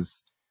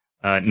 because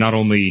not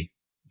only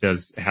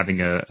does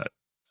having a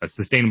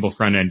sustainable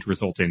front end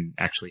result in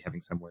actually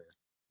having somewhere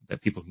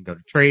that people can go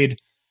to trade,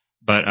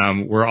 but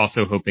we're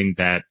also hoping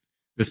that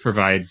this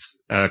provides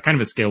kind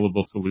of a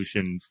scalable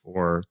solution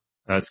for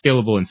a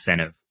scalable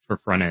incentive for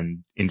front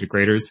end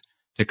integrators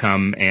to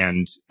come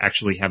and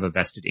actually have a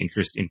vested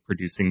interest in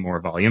producing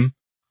more volume.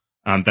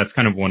 That's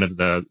kind of one of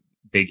the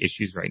big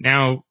issues right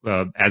now.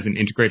 As an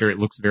integrator, it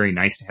looks very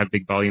nice to have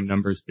big volume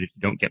numbers, but if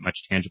you don't get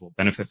much tangible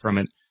benefit from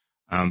it,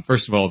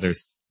 first of all,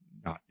 there's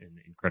not an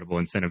incredible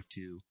incentive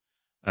to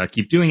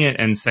keep doing it.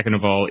 And second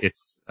of all,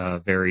 it's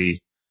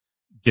very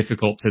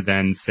difficult to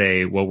then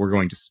say, well, we're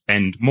going to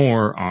spend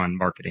more on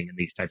marketing and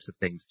these types of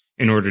things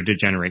in order to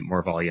generate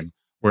more volume.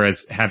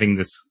 Whereas having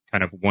this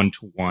kind of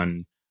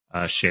one-to-one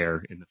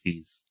share in the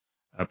fees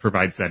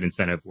provides that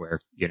incentive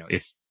where,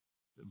 if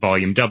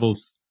volume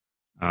doubles,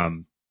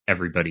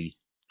 everybody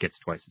gets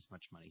twice as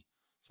much money.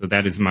 So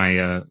that is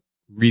my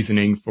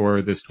reasoning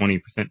for this 20%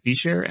 fee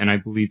share, and I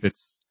believe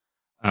it's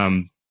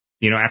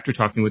after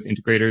talking with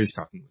integrators,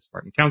 talking with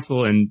Spartan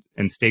Council and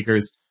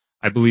stakers,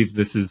 I believe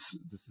this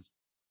is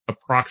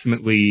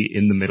approximately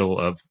in the middle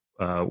of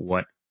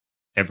what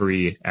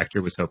every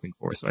actor was hoping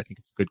for. So I think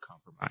it's a good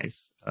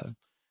compromise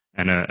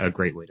and a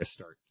great way to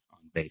start on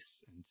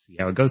base and see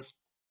how it goes.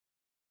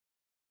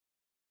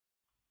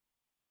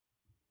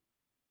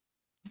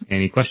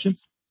 Any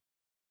questions?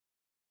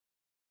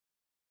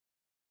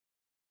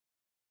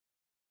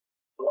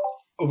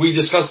 We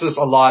discussed this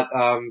a lot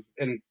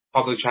in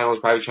public channels,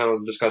 private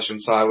channels discussion,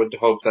 so I would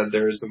hope that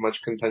there isn't much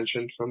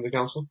contention from the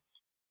council.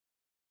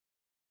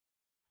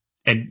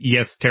 And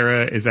yes,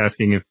 Tara is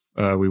asking if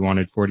we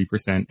wanted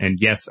 40%, and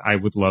yes, I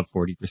would love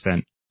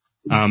 40%.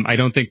 I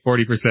don't think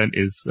 40%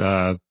 is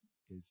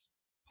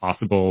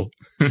possible,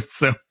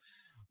 so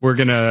we're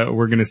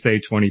gonna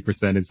say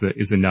 20%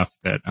 is enough.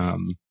 That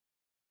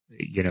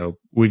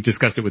we've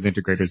discussed it with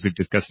integrators, we've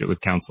discussed it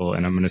with council,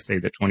 and I'm gonna say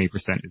that 20%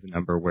 is a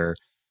number where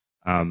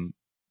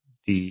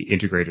the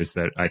integrators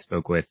that I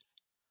spoke with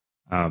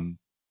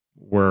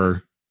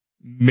were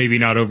maybe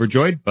not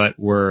overjoyed, but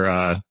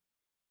we're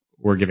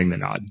giving the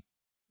nod,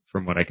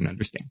 from what I can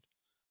understand.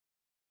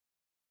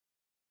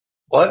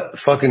 What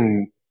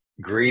fucking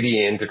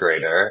greedy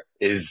integrator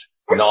is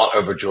not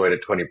overjoyed at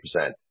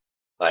 20%?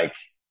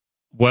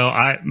 Well,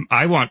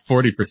 I want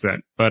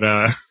 40%, but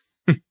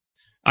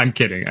I'm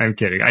kidding. I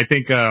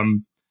think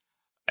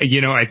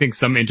I think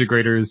some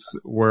integrators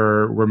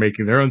were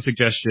making their own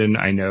suggestion.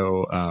 I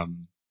know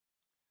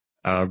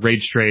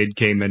Rage Trade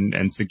came in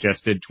and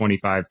suggested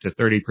 25 to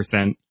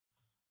 30%.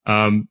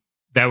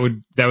 That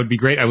would be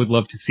great. I would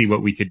love to see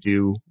what we could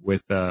do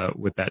with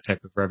that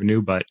type of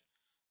revenue, but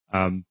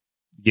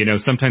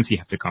sometimes you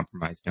have to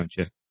compromise, don't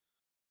you?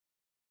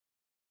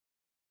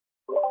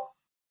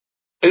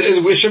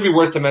 It should be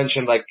worth to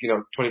mention,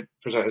 20%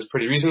 is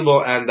pretty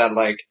reasonable, and that,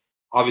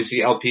 obviously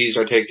LPs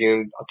are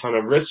taking a ton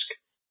of risk,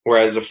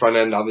 whereas the front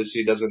end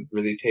obviously doesn't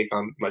really take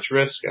on much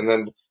risk. And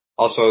then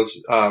also,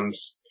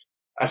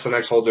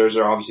 SNX holders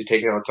are obviously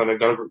taking on a ton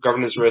of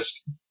governance risk.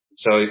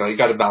 So, you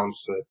gotta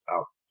balance it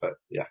out. But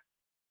yeah.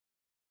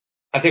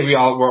 I think we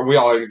all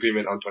are in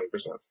agreement on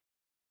 20%.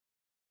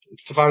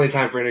 It's finally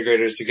time for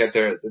integrators to get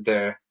their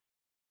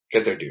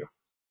due.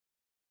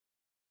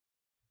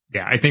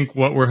 Yeah, I think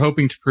what we're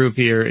hoping to prove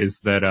here is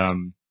that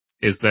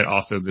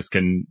also this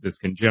can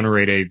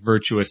generate a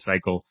virtuous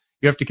cycle.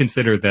 You have to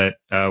consider that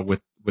with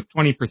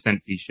 20%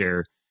 fee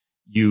share,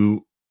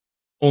 you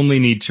only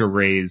need to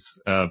raise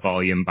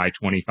volume by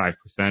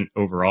 25%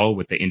 overall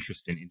with the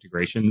interest in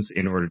integrations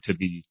in order to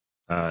be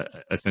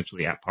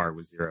essentially at par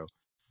with zero.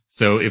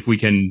 So if we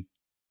can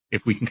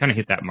kind of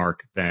hit that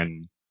mark,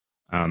 then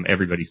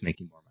everybody's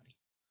making more money.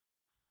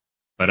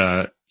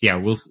 But yeah,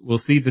 we'll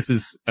see. This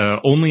is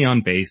only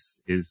on base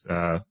is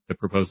the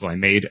proposal I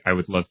made. I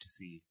would love to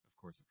see,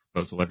 of course, a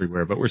proposal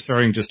everywhere, but we're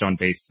starting just on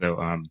base, so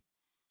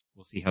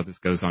we'll see how this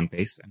goes on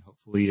base, and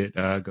hopefully it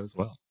goes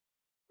well.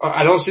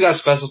 I don't see that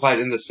specified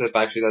in the SIP,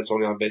 actually, that's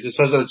only on base. It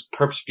says that it's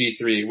perps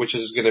V3, which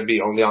is going to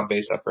be only on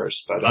base at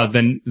first. But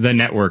then the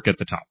network at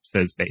the top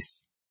says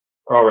base.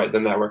 All right, the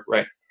network,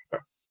 right.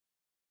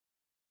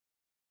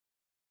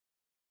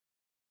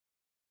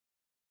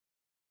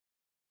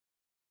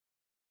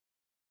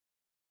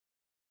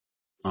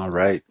 All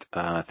right.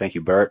 Thank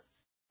you, Bert.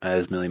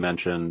 As Millie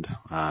mentioned,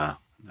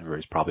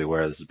 everybody's probably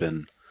aware this has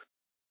been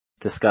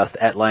discussed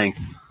at length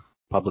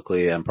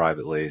publicly and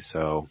privately.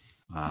 So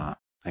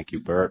thank you,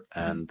 Bert.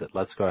 And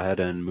let's go ahead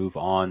and move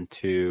on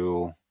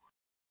to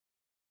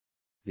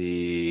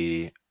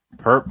the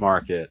perp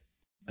market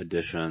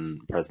edition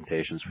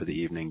presentations for the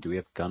evening. Do we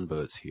have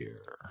gunboats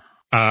here?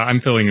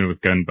 I'm filling in with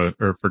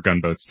for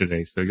gunboats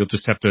today, so you'll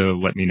just have to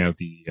let me know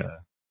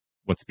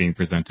what's being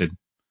presented.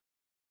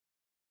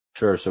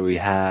 Sure. So we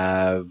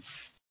have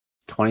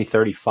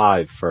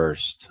 2035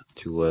 first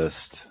to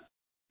list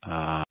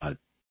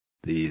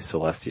the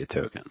Celestia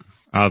token.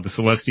 The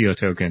Celestia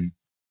token.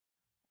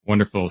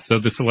 Wonderful. So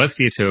the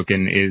Celestia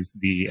token is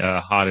the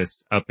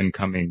hottest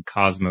up-and-coming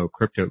Cosmo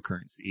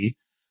cryptocurrency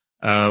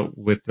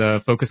with a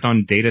focus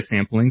on data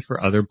sampling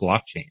for other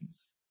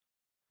blockchains.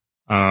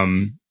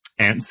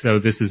 And so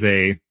this is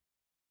a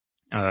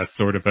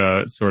sort of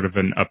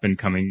an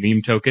up-and-coming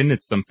meme token.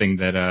 It's something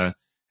that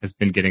has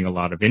been getting a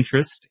lot of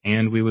interest,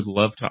 and we would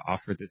love to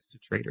offer this to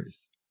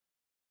traders.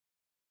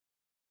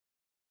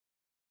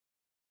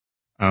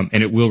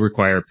 And it will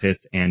require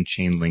Pyth and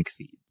Chainlink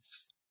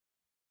feeds.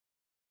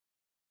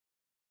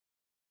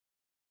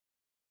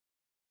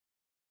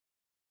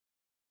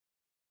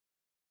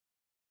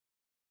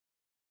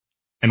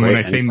 And Great.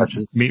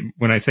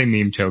 when I say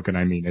meme token,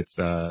 I mean it's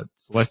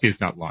Celestia is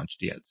not launched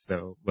yet.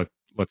 So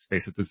let's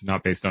face it, this is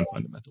not based on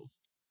fundamentals.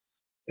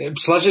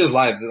 Celestia is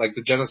live. Like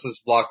the Genesis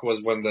block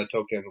was when the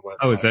token went.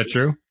 Oh, is that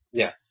true?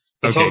 Yeah.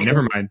 Okay,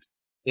 never mind.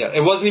 Yeah,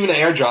 it wasn't even an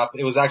airdrop.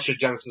 It was actually a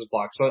Genesis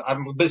block. So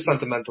I'm a bit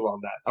sentimental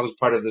on that. I was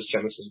part of this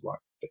Genesis block.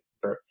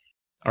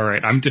 All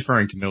right, I'm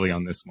deferring to Millie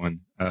on this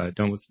one.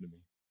 Don't listen to me.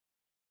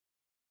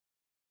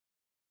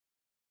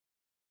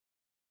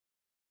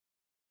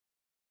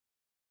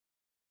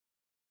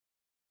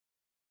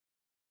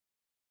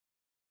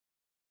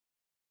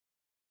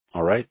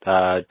 All right.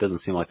 It doesn't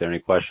seem like there are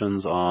any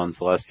questions on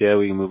Celestia.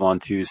 We can move on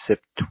to SIP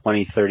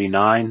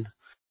 2039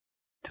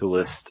 to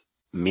list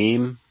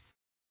meme.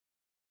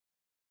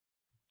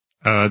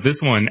 This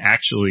one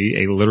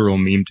actually a literal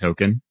meme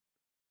token.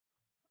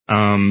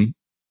 Meme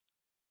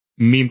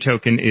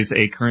token is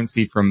a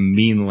currency from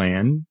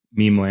Memeland,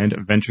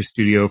 a venture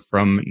studio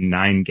from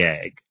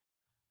 9gag.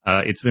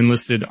 It's been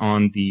listed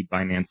on the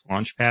Binance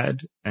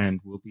Launchpad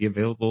and will be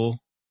available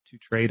to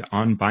trade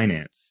on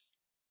Binance.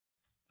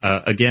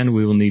 Again,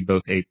 we will need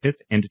both a Pyth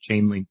and a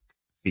Chainlink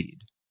feed.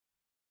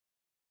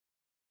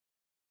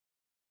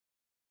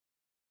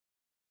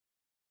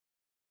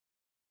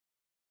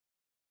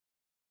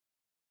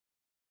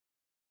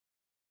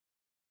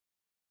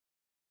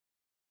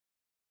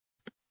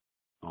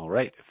 All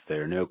right. If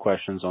there are no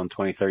questions on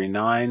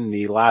 2039,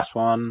 the last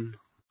one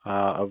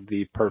of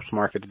the Perps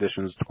Market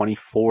Edition is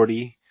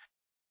 2040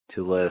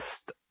 to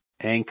list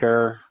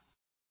Anchor,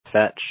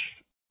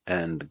 Fetch,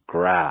 and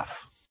Graph.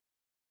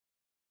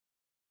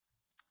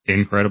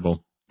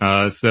 Incredible.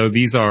 So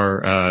these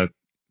are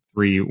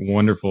three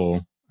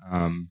wonderful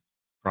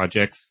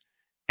projects.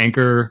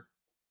 Anchor,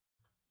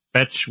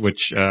 Fetch,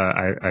 which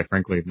I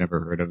frankly have never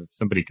heard of. If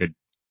somebody could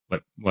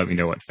let me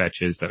know what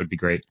Fetch is, that would be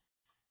great.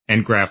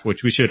 And Graph,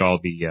 which we should all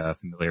be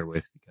familiar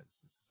with because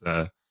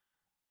it's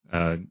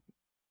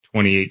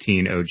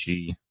 2018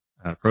 OG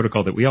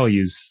protocol that we all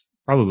use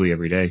probably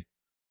every day.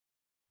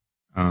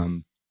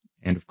 And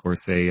of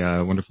course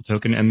a wonderful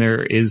token. And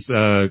there is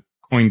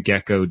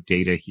CoinGecko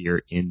data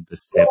here in the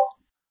SIP.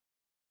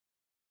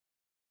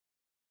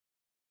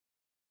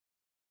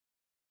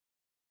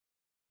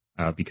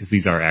 Because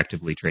these are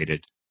actively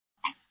traded.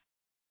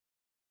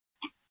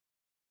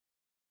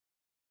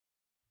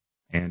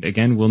 And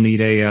again, we'll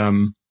need a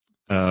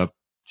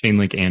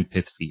Chainlink and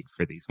Pyth feed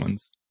for these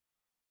ones.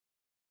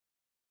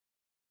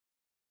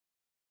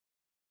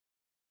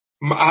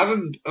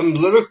 I'm a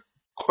little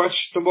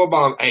questionable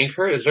about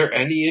Anchor. Is there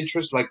any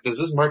interest? Like, does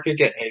this market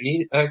get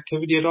any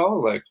activity at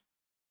all? Like,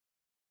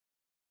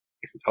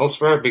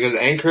 elsewhere? Because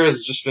Anchor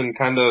has just been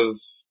kind of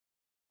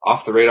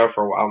off the radar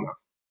for a while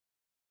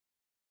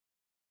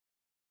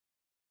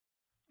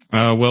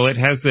now. Well, it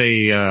has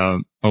a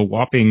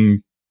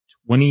whopping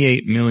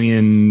 28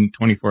 million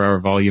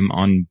 24-hour volume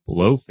on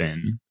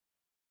Blowfin.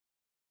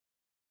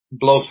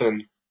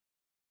 Blowfin.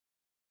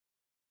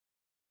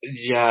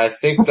 Yeah, I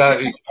think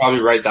that you could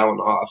probably write that one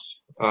off.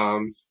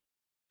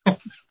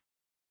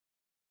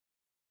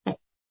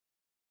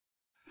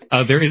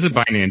 There is a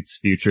Binance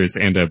futures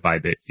and a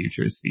Bybit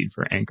futures feed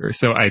for Anchor,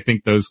 so I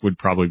think those would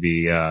probably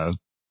be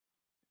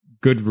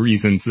good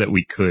reasons that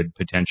we could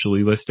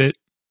potentially list it.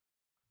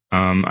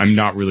 I'm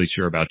not really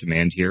sure about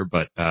demand here,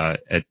 but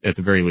at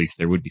the very least,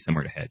 there would be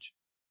somewhere to hedge.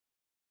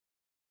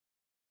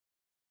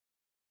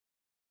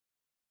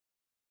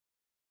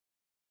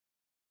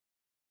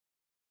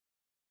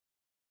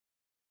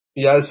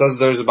 Yeah, it says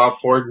there's about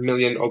 4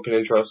 million open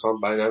interest on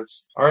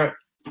Binance. All right.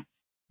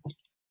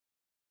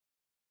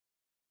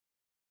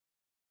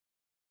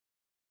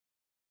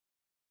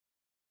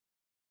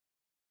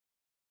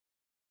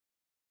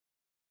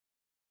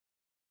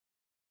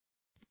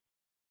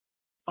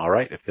 All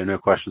right. If there are no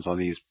questions on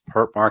these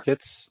perp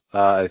markets,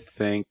 I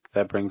think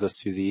that brings us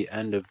to the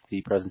end of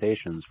the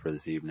presentations for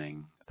this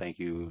evening. Thank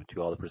you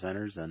to all the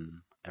presenters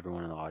and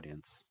everyone in the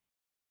audience.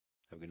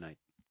 Have a good night.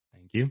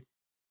 Thank you.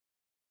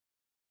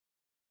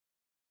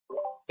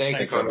 Thank you,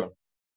 Thanks, Connor. everyone.